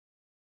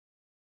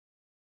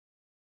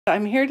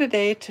I'm here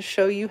today to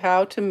show you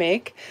how to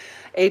make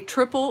a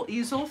triple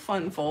easel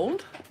fun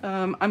fold.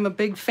 I'm a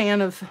big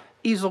fan of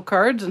easel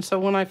cards, and so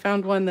when I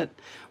found one that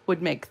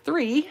would make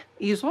 3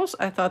 easels,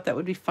 I thought that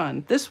would be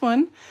fun. This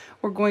one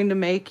we're going to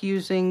make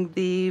using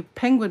the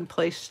Penguin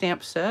Place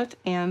stamp set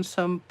and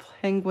some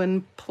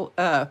Penguin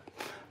Playmates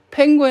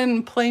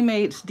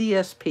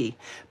DSP.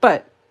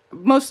 But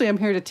mostly I'm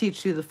here to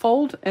teach you the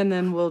fold, and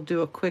then we'll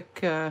do a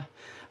quick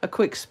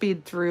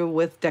speed through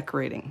with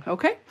decorating.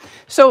 Okay,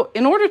 so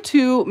in order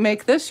to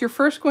make this, you're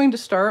first going to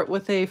start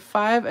with a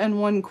 5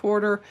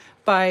 1/4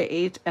 by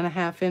 8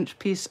 1/2 inch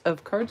piece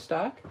of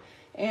cardstock,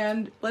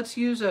 and let's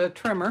use a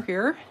trimmer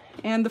here.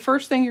 And the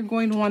first thing you're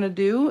going to want to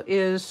do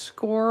is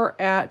score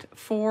at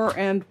 4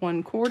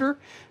 1/4,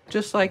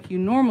 just like you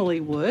normally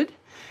would.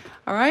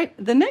 All right,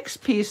 the next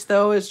piece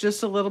though is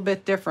just a little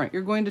bit different.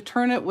 You're going to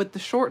turn it with the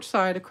short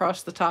side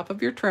across the top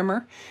of your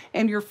trimmer,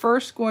 and you're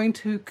first going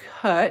to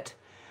cut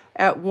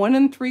at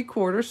 1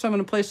 3/4. So I'm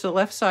going to place the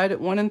left side at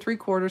 1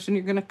 3/4, and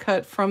you're going to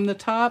cut from the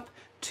top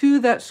to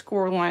that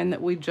score line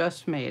that we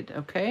just made,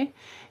 okay?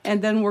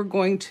 And then we're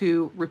going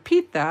to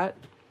repeat that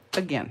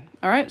again.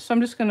 All right, so I'm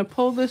just going to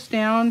pull this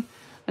down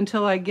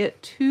until I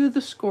get to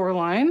the score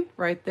line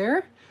right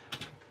there.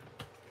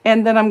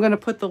 And then I'm going to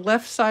put the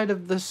left side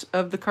of the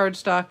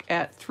cardstock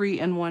at 3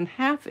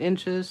 1/2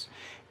 inches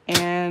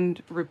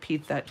and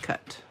repeat that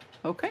cut,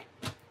 okay?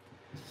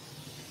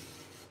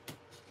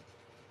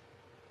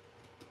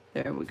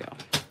 There we go.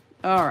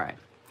 All right.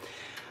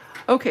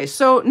 Okay,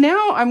 so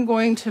now I'm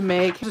going to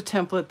make a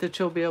template that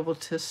you'll be able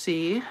to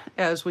see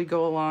as we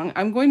go along.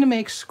 I'm going to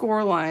make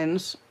score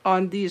lines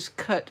on these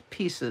cut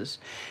pieces.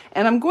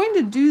 And I'm going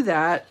to do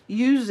that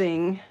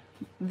using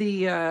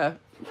the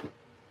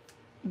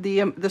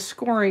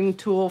scoring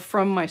tool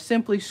from my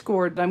Simply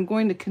Scored. I'm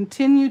going to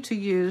continue to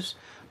use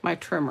my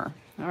trimmer.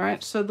 All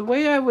right, so the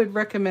way I would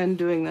recommend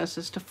doing this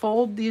is to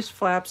fold these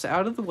flaps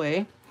out of the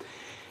way.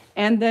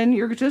 And then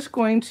you're just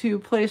going to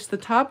place the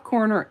top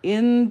corner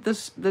in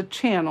the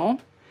channel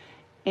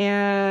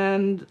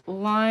and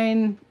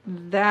line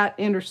that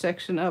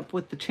intersection up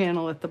with the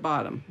channel at the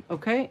bottom,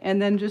 okay?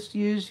 And then just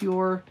use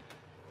your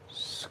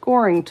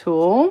scoring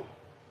tool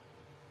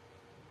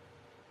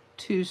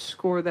to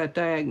score that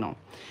diagonal.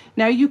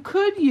 Now you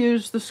could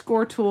use the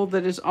score tool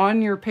that is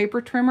on your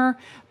paper trimmer,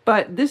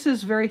 but this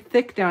is very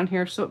thick down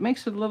here, so it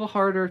makes it a little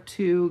harder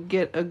to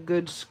get a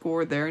good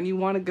score there, and you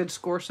want a good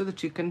score so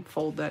that you can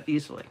fold that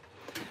easily.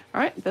 All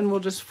right, then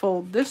we'll just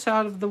fold this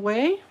out of the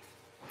way,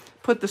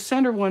 put the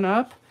center one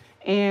up,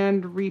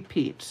 and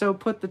repeat. So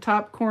put the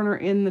top corner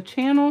in the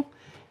channel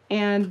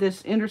and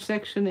this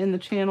intersection in the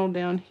channel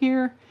down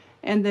here,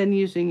 and then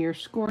using your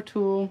score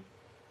tool,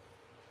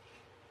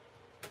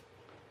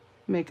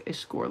 make a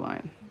score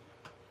line.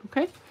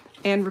 Okay,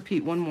 and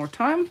repeat one more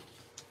time,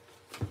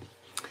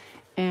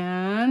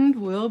 and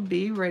we'll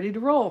be ready to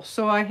roll.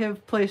 So I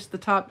have placed the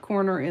top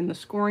corner in the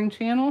scoring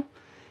channel,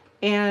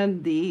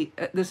 and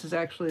this is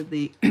actually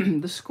the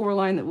the score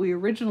line that we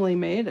originally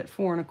made at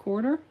 4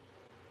 1/4.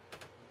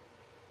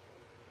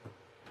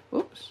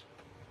 Oops,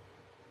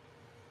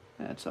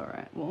 that's all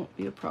right, won't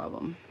be a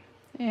problem.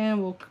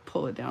 And we'll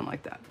pull it down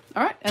like that.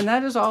 All right, and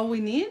that is all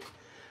we need.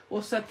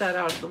 We'll set that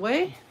out of the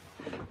way.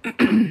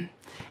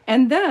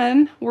 And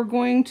then we're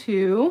going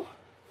to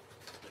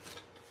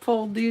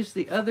fold these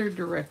the other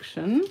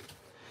direction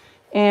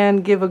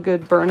and give a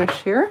good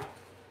burnish here.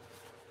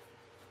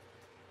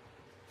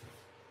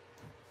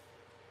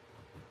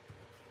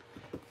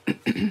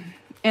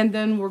 And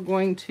then we're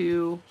going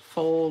to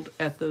fold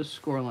at those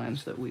score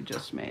lines that we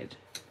just made.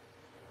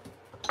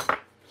 All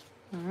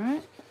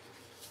right.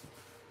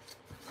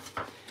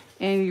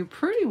 And you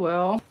pretty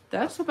well,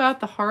 that's about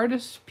the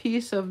hardest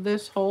piece of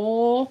this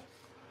whole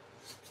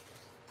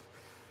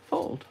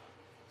fold.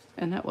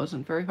 And that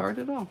wasn't very hard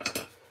at all.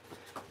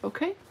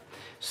 Okay,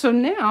 so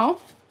now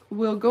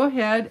we'll go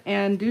ahead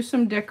and do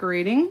some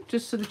decorating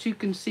just so that you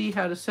can see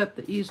how to set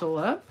the easel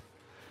up.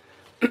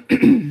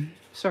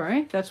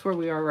 Sorry, that's where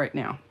we are right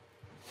now.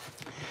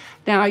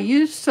 Now I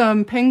used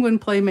some Penguin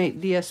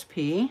Playmate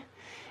DSP,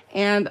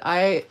 and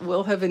I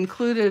will have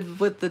included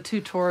with the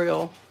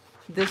tutorial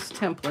this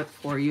template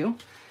for you.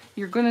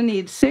 You're going to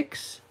need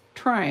 6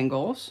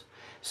 triangles.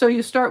 So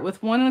you start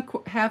with 1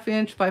 1/2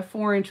 inch by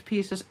 4 inch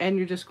pieces, and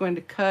you're just going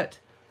to cut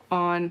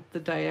on the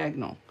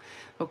diagonal.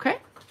 Okay,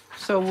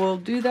 so we'll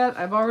do that.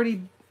 I've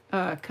already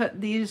cut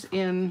these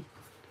in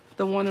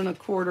the 1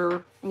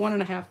 1/4, 1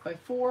 1/2 by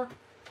 4.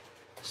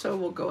 So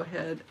we'll go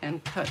ahead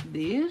and cut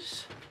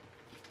these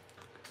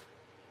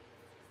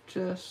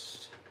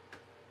just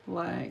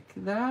like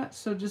that.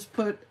 So just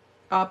put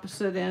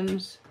opposite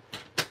ends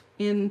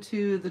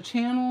into the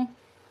channel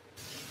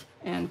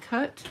and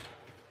cut.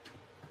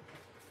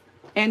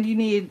 And you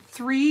need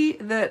 3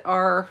 that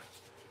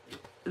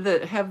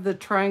have the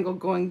triangle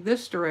going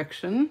this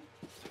direction.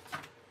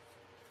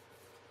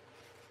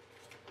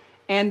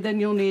 And then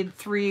you'll need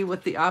 3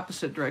 with the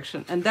opposite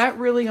direction. And that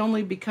really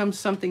only becomes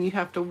something you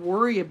have to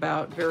worry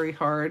about very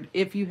hard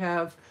if you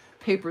have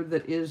paper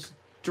that is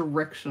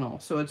directional.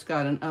 So it's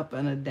got an up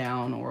and a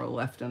down or a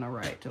left and a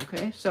right,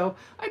 okay? So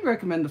I'd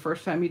recommend the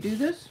first time you do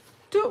this,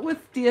 do it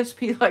with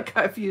DSP like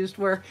I've used,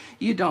 where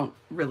you don't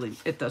really,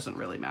 it doesn't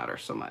really matter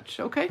so much,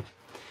 okay?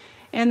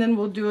 And then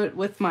we'll do it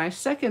with my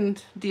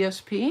second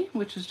DSP,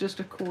 which is just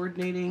a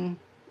coordinating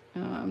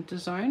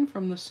design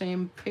from the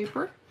same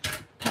paper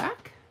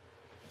pack.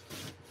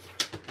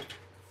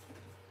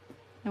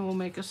 And we'll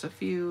make us a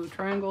few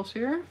triangles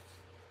here.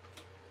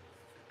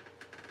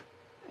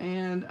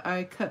 And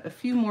I cut a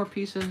few more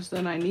pieces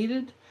than I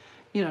needed,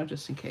 you know,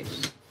 just in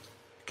case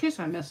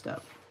I messed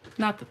up.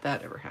 Not that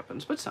that ever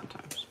happens, but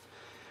sometimes.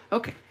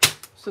 Okay,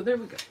 so there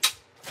we go.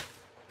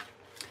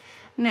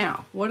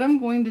 Now, what I'm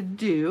going to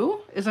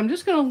do is I'm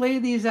just going to lay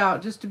these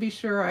out just to be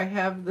sure I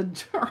have the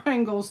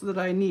triangles that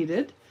I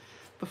needed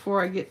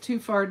before I get too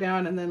far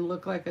down and then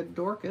look like a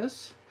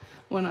Dorcas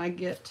when I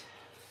get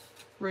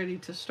ready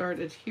to start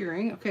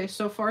adhering. Okay,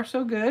 so far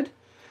so good.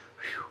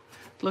 Whew,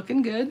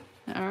 looking good.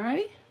 All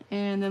right,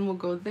 and then we'll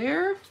go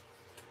there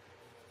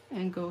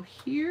and go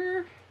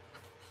here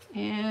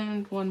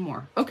and one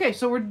more. Okay,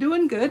 so we're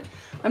doing good.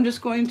 I'm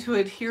just going to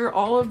adhere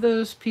all of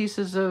those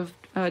pieces of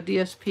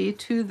DSP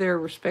to their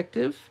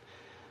respective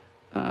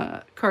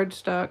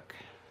cardstock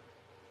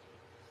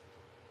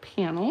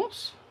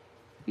panels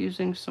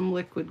using some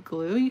liquid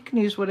glue. You can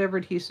use whatever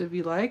adhesive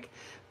you like,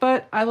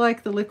 but I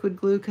like the liquid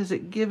glue because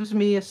it gives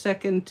me a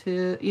second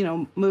to, you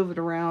know, move it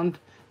around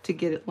to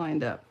get it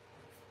lined up.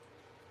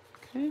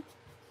 Okay.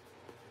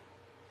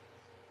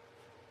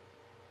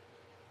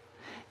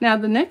 Now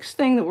the next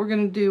thing that we're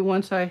going to do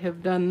once I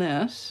have done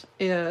this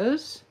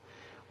is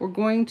we're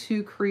going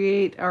to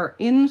create our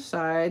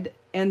inside,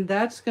 and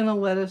that's going to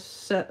let us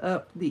set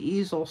up the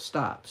easel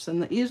stops.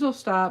 And the easel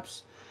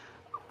stops,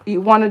 you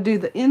want to do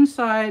the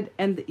inside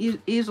and the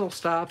easel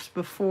stops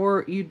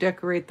before you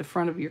decorate the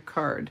front of your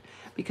card,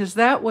 because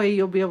that way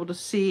you'll be able to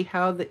see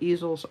how the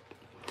easels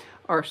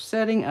are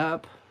setting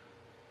up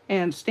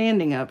and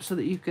standing up so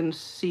that you can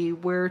see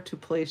where to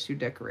place your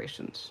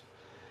decorations.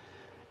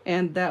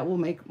 And that will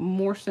make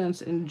more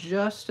sense in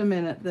just a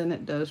minute than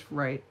it does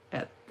right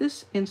at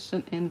this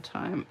instant in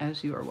time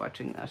as you are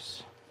watching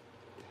this.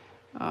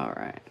 All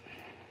right.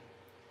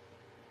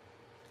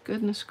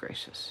 Goodness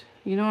gracious.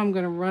 You know I'm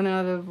going to run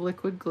out of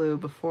liquid glue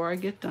before I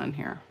get done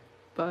here,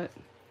 but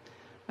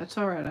that's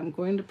all right. I'm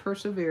going to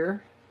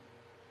persevere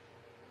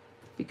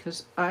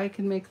because I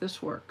can make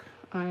this work.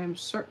 I am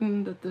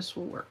certain that this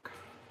will work.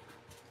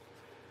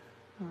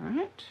 All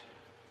right.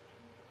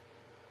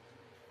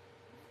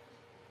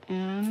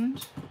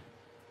 And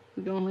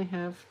we only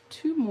have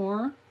two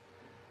more,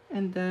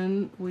 and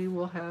then we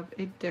will have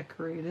a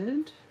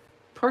decorated,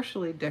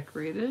 partially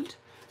decorated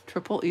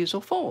triple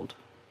easel fold.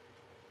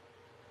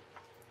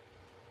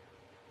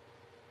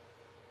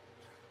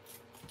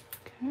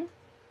 Okay.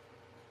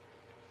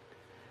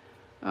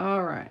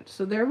 All right,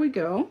 so there we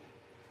go.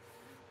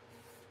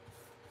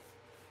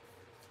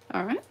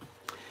 All right.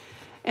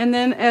 And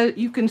then as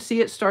you can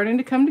see, it's starting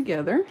to come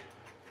together.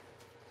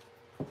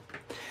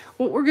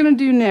 What we're going to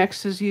do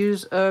next is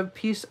use a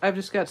piece, I've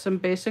just got some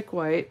basic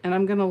white, and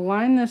I'm going to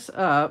line this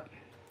up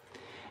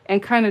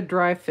and kind of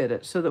dry fit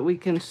it so that we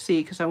can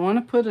see, because I want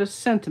to put a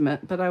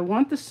sentiment, but I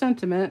want the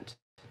sentiment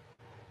to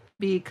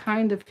be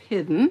kind of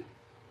hidden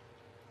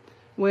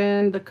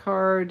when the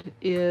card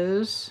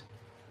is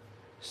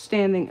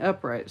standing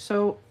upright.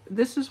 So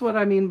this is what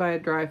I mean by a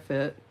dry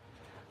fit.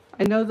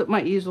 I know that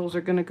my easels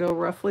are going to go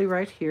roughly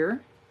right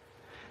here.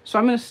 So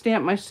I'm going to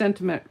stamp my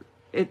sentiment.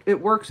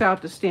 It works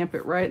out to stamp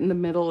it right in the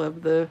middle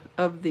of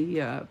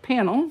the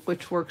panel,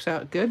 which works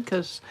out good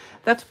because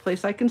that's a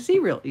place I can see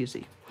real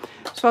easy.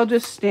 So I'll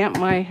just stamp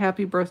my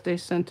happy birthday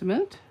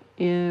sentiment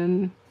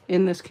in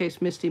this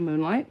case Misty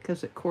Moonlight,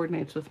 because it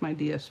coordinates with my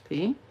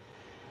DSP.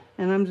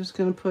 And I'm just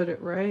going to put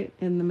it right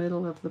in the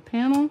middle of the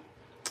panel.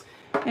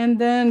 And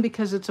then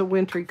because it's a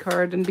wintry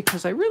card and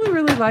because I really,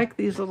 really like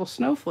these little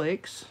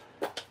snowflakes,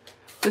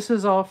 this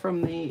is all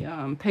from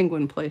the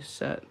Penguin Place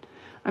set.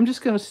 I'm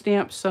just going to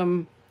stamp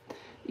some,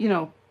 you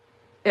know,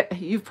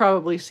 you've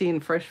probably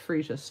seen fresh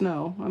freesia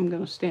snow. I'm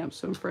going to stamp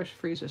some fresh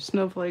freesia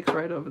snowflakes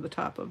right over the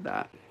top of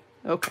that.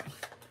 Okay.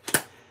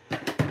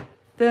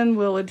 Then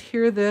we'll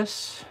adhere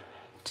this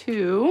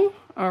to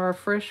our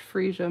fresh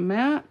freesia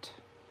mat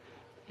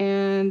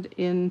and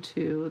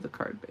into the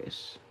card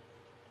base.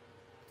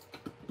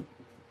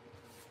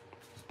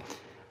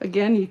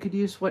 Again, you could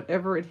use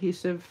whatever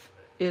adhesive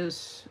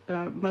is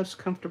most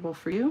comfortable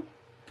for you.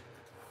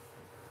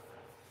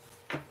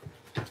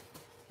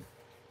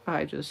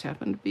 I just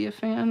happen to be a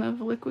fan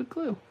of liquid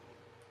glue.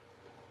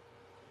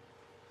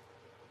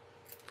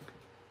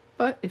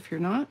 But if you're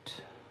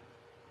not,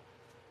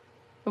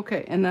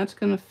 okay, and that's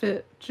going to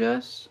fit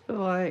just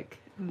like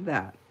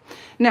that.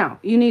 Now,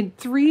 you need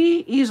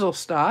 3 easel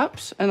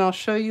stops, and I'll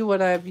show you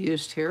what I've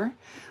used here.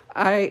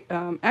 I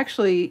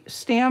actually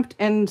stamped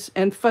and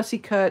fussy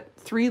cut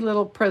 3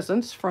 little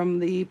presents from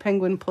the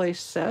Penguin Place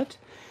set,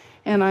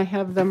 and I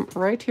have them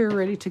right here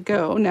ready to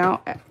go.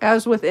 Now,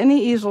 as with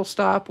any easel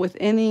stop, with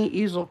any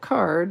easel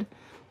card,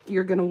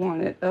 you're going to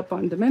want it up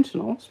on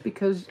dimensionals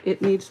because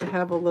it needs to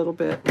have a little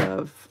bit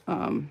of,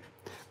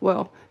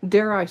 well,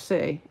 dare I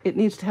say, it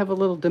needs to have a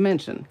little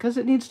dimension because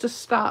it needs to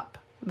stop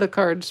the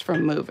cards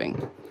from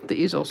moving, the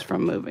easels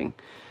from moving.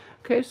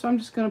 Okay, so I'm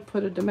just going to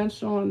put a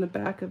dimensional on the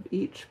back of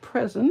each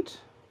present,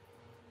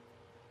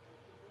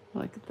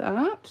 like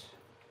that.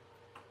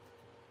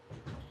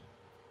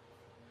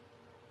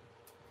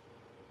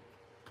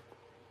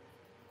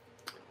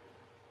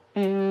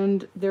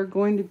 And they're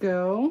going to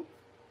go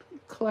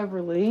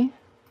cleverly.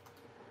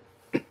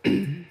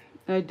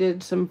 I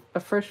did a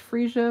Fresh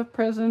Freesia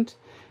present,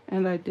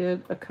 and I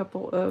did a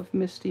couple of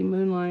Misty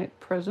Moonlight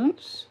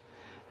presents.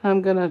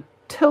 I'm going to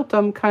tilt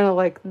them kind of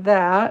like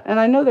that, and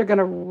I know they're going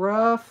to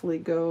roughly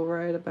go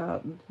right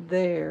about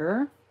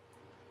there.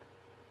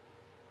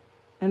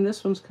 And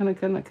this one's kind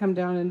of going to come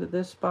down into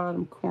this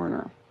bottom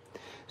corner.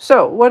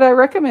 So what I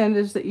recommend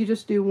is that you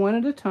just do one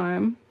at a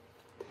time,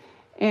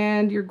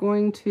 and you're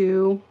going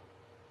to,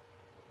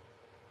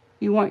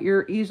 you want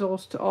your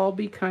easels to all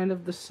be kind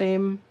of the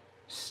same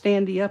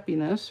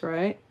standy-uppiness,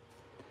 right?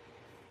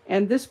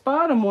 And this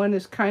bottom one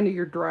is kind of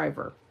your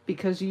driver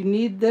because you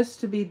need this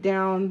to be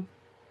down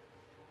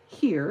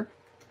here.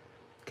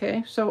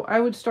 Okay, so I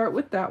would start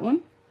with that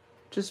one.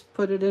 Just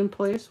put it in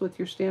place with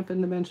your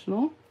Stampin'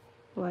 Dimensional,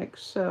 like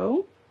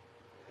so.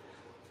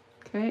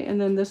 Okay,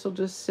 and then this will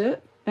just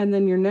sit, and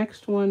then your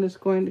next one is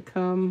going to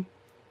come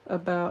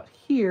about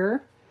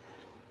here.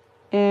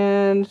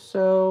 And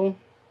so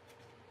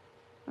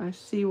I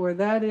see where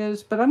that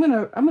is, but I'm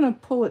gonna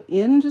pull it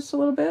in just a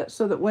little bit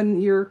so that when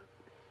your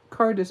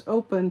card is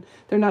open,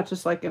 they're not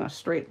just like in a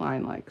straight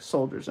line like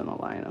soldiers in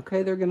a line.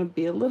 Okay, they're gonna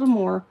be a little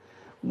more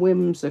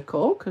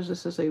whimsical because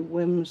this is a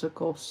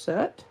whimsical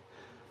set.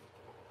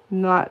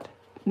 Not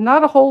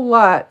a whole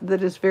lot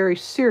that is very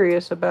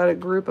serious about a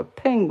group of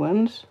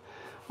penguins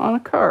on a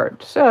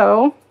card.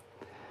 So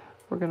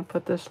we're going to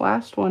put this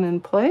last one in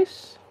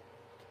place,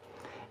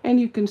 and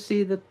you can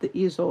see that the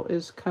easel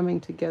is coming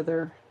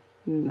together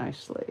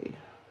nicely,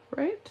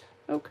 right?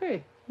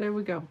 Okay, there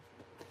we go.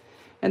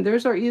 And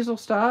there's our easel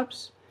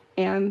stops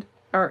and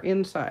our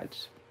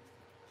insides.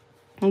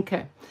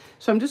 Okay,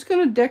 so I'm just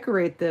going to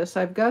decorate this.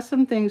 I've got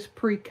some things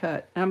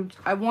pre-cut.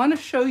 I want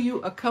to show you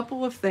a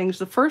couple of things.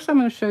 The first I'm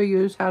going to show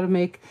you is how to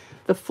make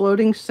the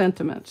floating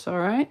sentiments, all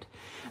right?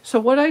 So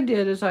what I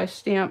did is I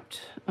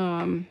stamped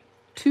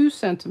 2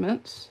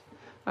 sentiments.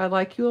 I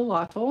like you a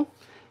lotl,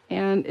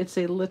 and it's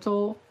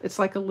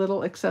like a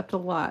little except a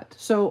lot.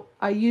 So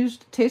I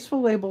used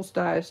Tasteful Labels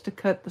dies to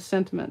cut the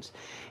sentiments,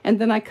 and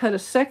then I cut a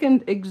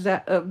second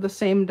of the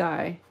same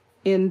die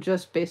in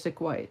just basic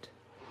white.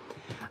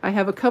 I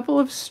have a couple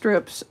of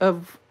strips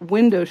of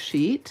window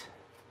sheet.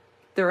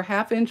 They're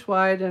 1/2 inch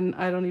wide, and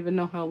I don't even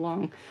know how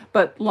long,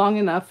 but long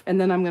enough, and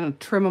then I'm going to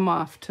trim them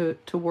off to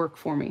work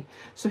for me.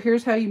 So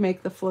here's how you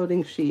make the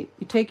floating sheet.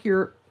 You take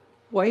your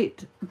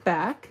white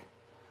back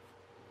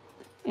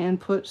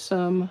and put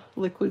some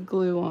liquid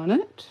glue on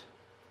it.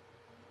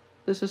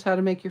 This is how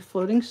to make your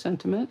floating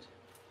sentiment.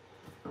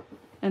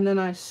 And then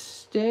I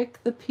stick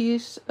the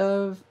piece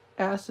of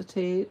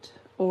acetate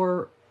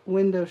or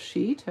window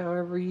sheet,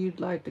 however you'd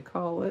like to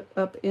call it,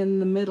 up in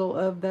the middle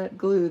of that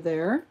glue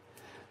there.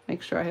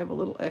 Make sure I have a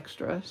little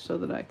extra so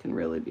that I can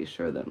really be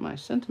sure that my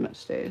sentiment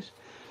stays.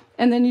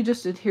 And then you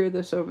just adhere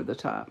this over the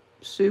top.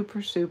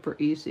 Super, super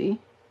easy.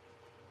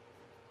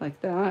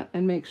 Like that.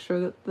 And make sure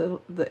that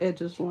the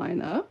edges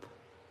line up.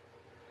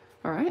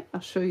 All right, I'll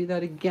show you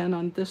that again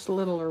on this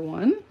littler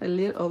one. A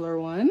littler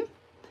one.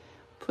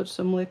 Put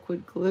some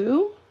liquid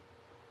glue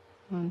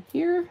on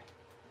here.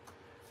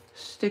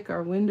 Stick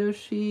our window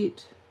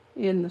sheet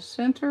in the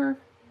center,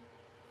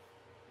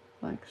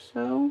 like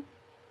so.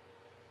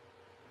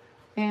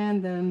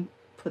 And then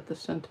put the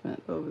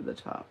sentiment over the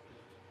top.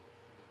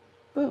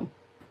 Boom.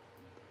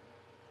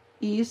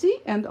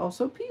 Easy and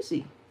also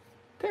peasy.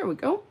 There we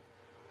go.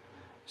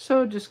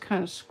 So just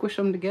kind of squish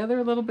them together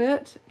a little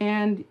bit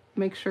and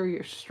make sure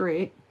you're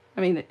straight.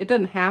 I mean, it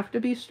doesn't have to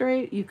be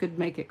straight. You could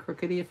make it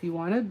crookedy if you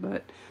wanted,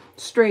 but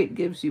straight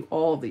gives you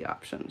all the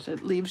options.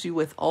 It leaves you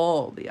with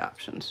all the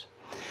options.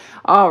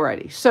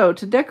 Alrighty, so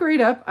to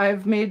decorate up,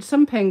 I've made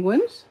some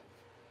penguins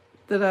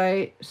that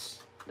I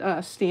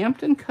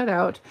stamped and cut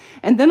out,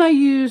 and then I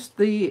used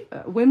the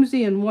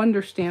Whimsy and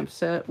Wonder stamp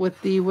set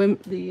with the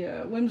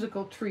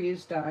Whimsical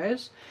Trees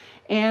dies,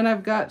 and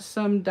I've got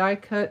some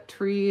die-cut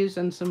trees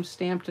and some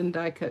stamped and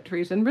die-cut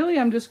trees, and really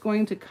I'm just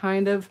going to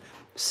kind of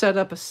set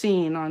up a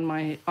scene on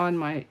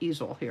my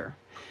easel here.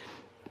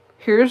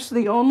 There's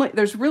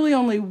really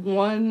only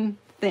one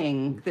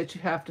thing that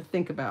you have to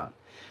think about.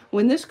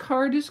 When this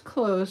card is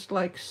closed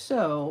like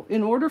so,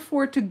 in order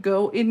for it to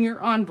go in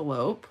your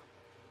envelope,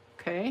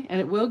 okay, and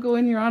it will go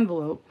in your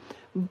envelope,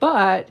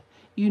 but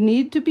you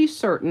need to be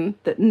certain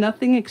that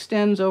nothing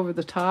extends over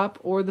the top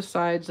or the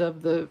sides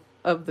of the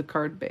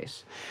card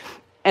base.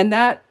 And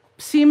that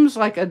seems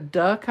like a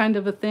duh kind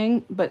of a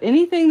thing, but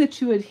anything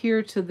that you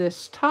adhere to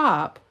this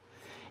top,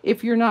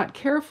 if you're not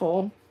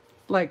careful,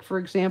 like for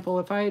example,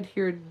 if I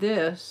adhered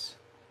this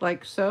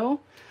like so,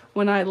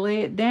 when I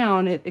lay it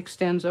down, it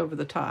extends over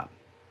the top.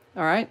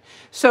 All right.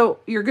 So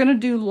you're going to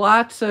do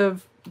lots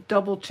of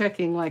double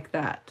checking like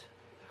that.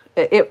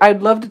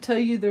 I'd love to tell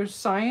you there's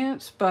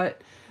science,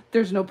 but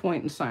there's no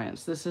point in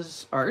science. This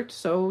is art,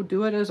 so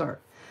do it as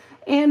art.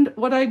 And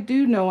what I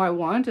do know I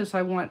want is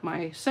I want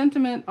my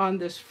sentiment on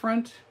this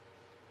front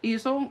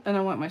easel, and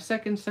I want my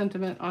second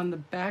sentiment on the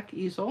back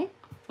easel,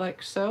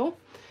 like so.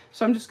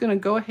 So I'm just going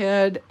to go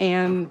ahead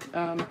and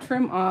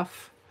trim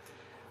off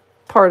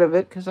part of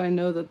it because I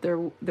know that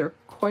they're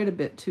quite a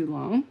bit too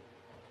long.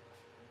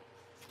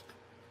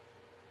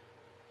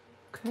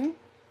 Okay.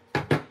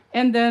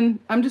 And then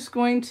I'm just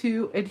going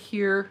to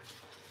adhere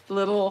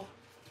little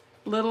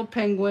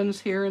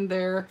penguins here and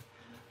there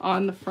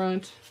on the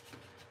front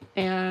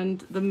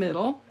and the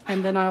middle,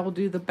 and then I will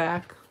do the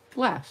back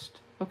last.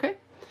 Okay.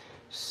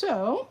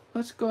 So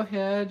let's go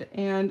ahead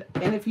and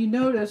if you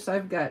notice,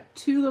 I've got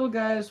two little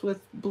guys with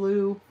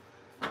blue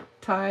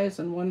ties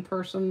and one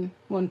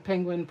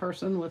penguin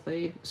person with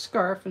a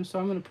scarf, and so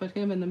I'm going to put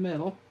him in the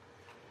middle,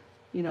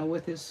 you know,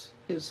 with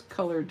his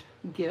colored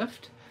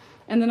gift.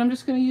 And then I'm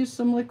just going to use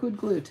some liquid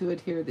glue to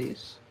adhere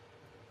these.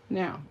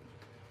 Now,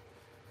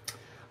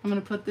 I'm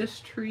going to put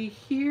this tree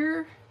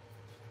here.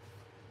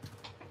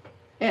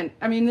 And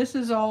I mean, this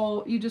is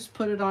all, you just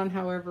put it on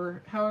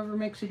however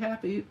makes you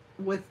happy,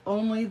 with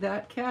only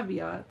that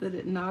caveat that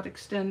it not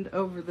extend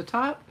over the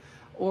top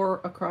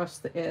or across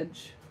the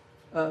edge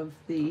of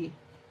the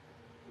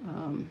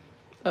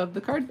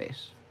card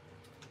base.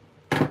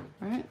 All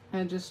right,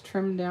 and just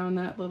trim down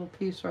that little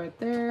piece right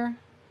there.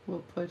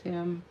 We'll put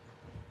him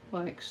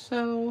like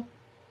so.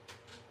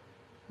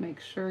 Make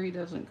sure he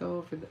doesn't go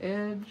over the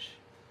edge.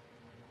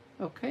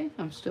 Okay,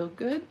 I'm still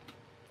good.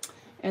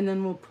 And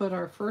then we'll put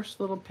our first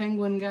little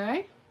penguin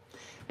guy.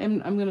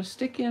 And I'm going to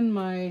stick in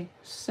my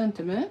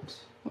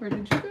sentiment. Where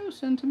did you go,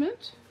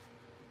 sentiment?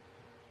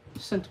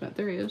 Sentiment,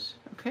 there he is.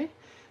 Okay,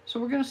 so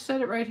we're going to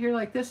set it right here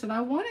like this. And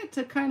I want it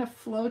to kind of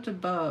float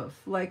above.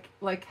 Like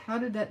how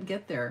did that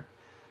get there?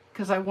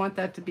 Because I want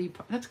that to be,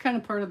 that's kind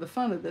of part of the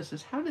fun of this,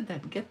 is how did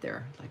that get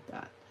there like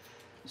that?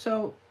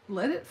 So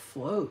let it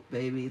float,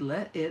 baby.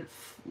 Let it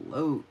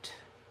float.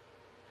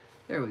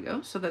 There we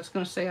go. So that's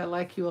going to say, I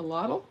like you a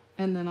lot.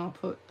 And then I'll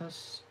put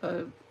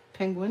a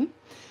penguin.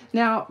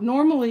 Now,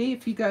 normally,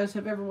 if you guys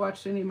have ever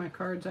watched any of my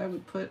cards, I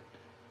would put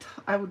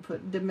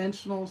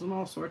dimensionals and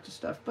all sorts of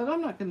stuff. But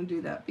I'm not going to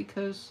do that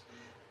because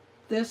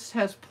this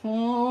has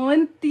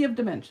plenty of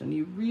dimension.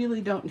 You really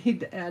don't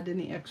need to add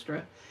any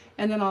extra.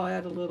 And then I'll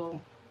add a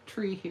little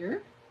tree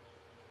here,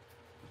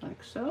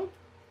 like so.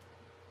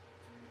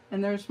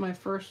 And there's my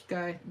first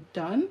guy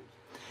done.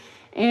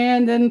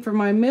 And then for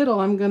my middle,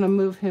 I'm going to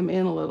move him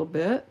in a little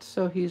bit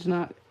so he's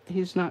not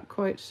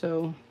quite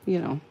so, you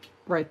know,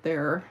 right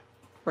there,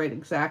 right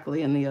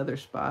exactly in the other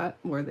spot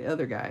where the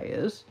other guy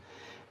is.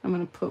 I'm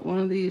going to put one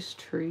of these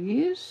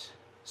trees.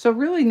 So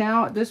really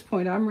now at this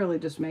point, I'm really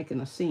just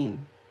making a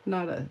scene,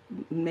 not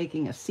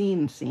making a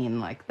scene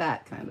like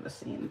that kind of a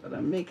scene, but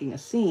I'm making a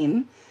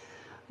scene,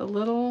 a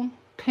little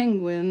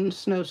penguin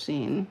snow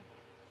scene,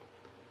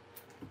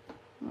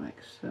 like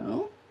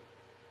so.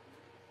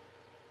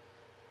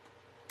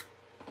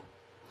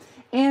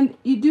 And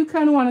you do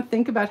kind of want to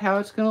think about how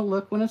it's going to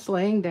look when it's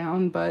laying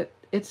down, but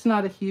it's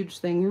not a huge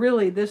thing.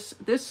 Really,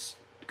 this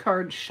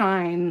card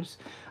shines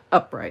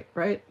upright,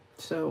 right?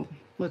 So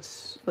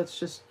let's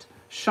just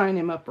shine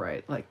him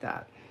upright like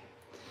that.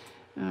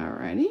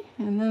 Alrighty,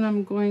 and then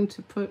I'm going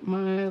to put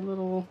my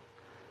little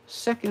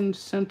second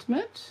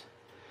sentiment,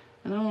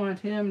 and I want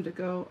him to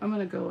go, I'm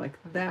going to go like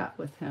that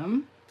with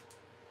him.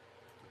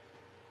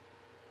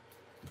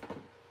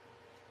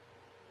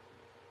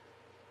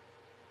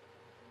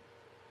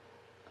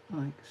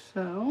 Like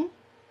so.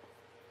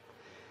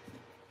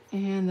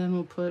 And then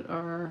we'll put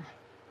our,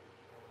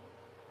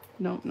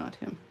 nope, not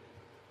him.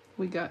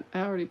 I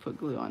already put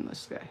glue on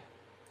this guy.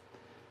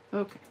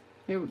 Okay,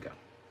 here we go.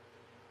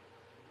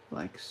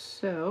 Like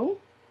so.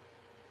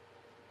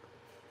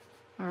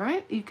 All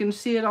right, you can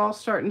see it all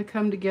starting to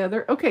come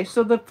together. Okay,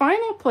 so the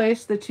final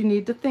place that you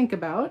need to think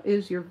about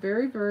is your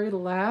very, very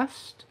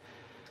last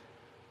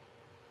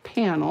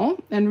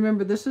panel. And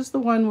remember, this is the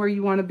one where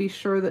you want to be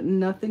sure that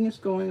nothing is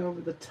going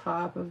over the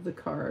top of the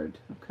card.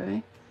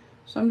 Okay,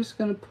 so I'm just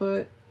going to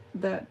put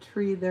that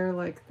tree there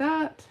like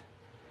that,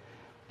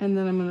 and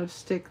then I'm going to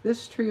stick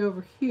this tree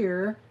over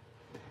here.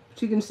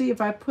 But you can see if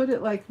I put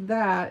it like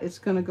that, it's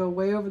going to go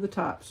way over the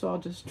top. So I'll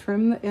just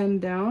trim the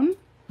end down,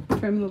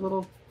 trim the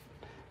little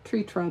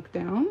tree trunk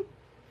down,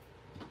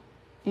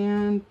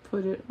 and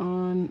put it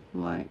on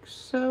like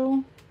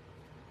so.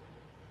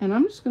 And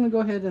I'm just going to go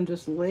ahead and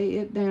just lay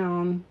it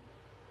down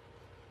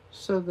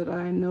so that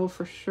I know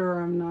for sure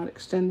I'm not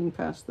extending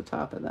past the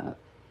top of that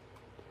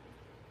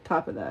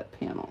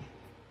panel.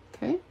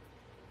 Okay,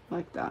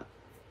 like that.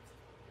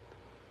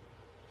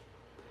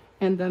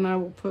 And then I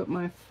will put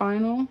my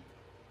final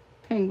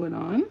penguin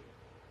on.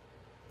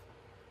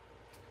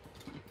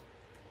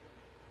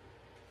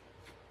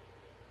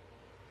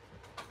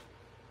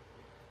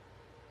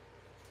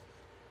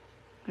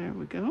 There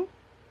we go.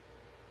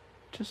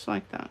 Just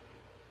like that.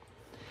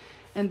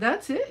 And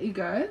that's it, you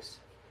guys.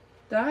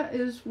 that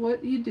is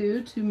what you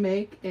do to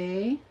make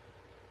a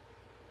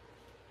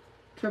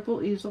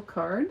triple easel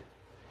card.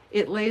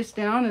 It lays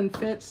down and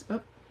fits.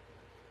 Oh,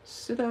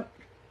 sit up.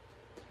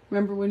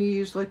 Remember, when you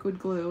use liquid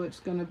glue, it's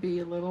going to be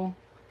a little,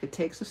 it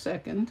takes a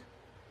second.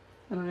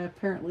 And I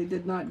apparently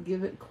did not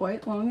give it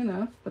quite long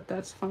enough, but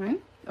that's fine.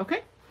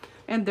 Okay,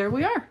 and there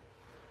we are.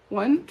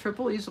 One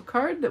triple easel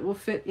card that will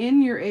fit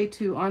in your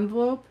A2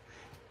 envelope.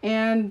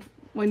 And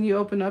when you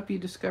open up, you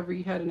discover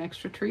you had an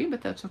extra tree,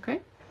 but that's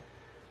okay.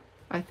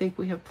 I think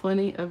we have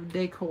plenty of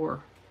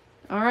decor.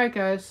 All right,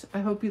 guys,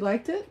 I hope you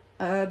liked it.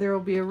 There will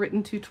be a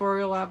written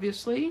tutorial,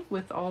 obviously,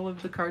 with all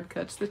of the card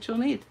cuts that you'll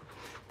need.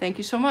 Thank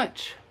you so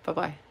much.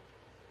 Bye-bye.